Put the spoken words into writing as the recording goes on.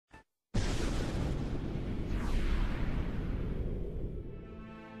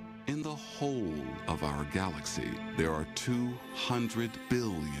In the whole of our galaxy, there are 200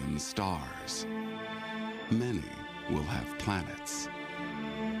 billion stars. Many will have planets.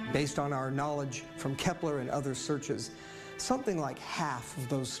 Based on our knowledge from Kepler and other searches, something like half of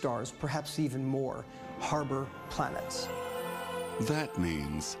those stars, perhaps even more, harbor planets. That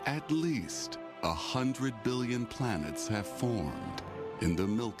means at least 100 billion planets have formed in the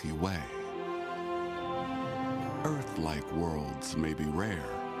Milky Way. Earth-like worlds may be rare,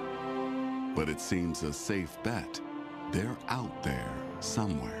 but it seems a safe bet they're out there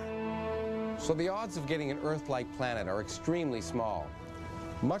somewhere. So the odds of getting an Earth-like planet are extremely small,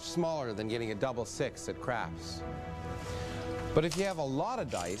 much smaller than getting a double six at craps. But if you have a lot of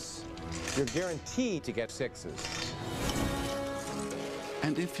dice, you're guaranteed to get sixes.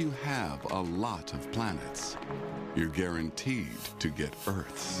 And if you have a lot of planets, you're guaranteed to get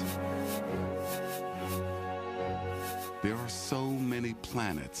Earths. There are so many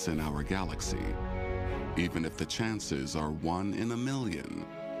planets in our galaxy. Even if the chances are 1 in a million,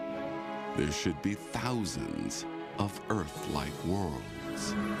 there should be thousands of Earth-like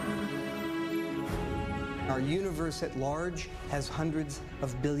worlds. Our universe at large has hundreds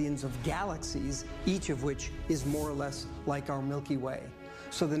of billions of galaxies, each of which is more or less like our Milky Way.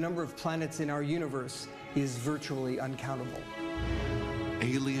 So the number of planets in our universe is virtually uncountable.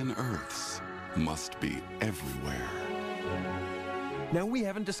 Alien Earths must be everywhere. Now, we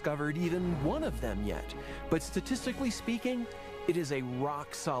haven't discovered even one of them yet, but statistically speaking, it is a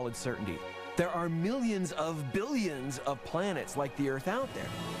rock-solid certainty. There are millions of billions of planets like the Earth out there.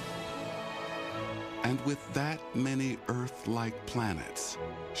 And with that many Earth-like planets,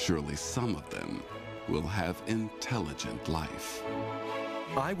 surely some of them will have intelligent life.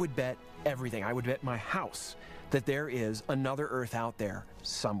 I would bet everything. I would bet my house that there is another Earth out there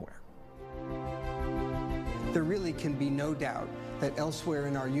somewhere. There really can be no doubt that elsewhere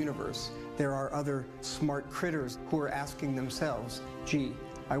in our universe, there are other smart critters who are asking themselves, gee,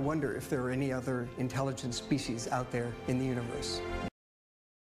 I wonder if there are any other intelligent species out there in the universe.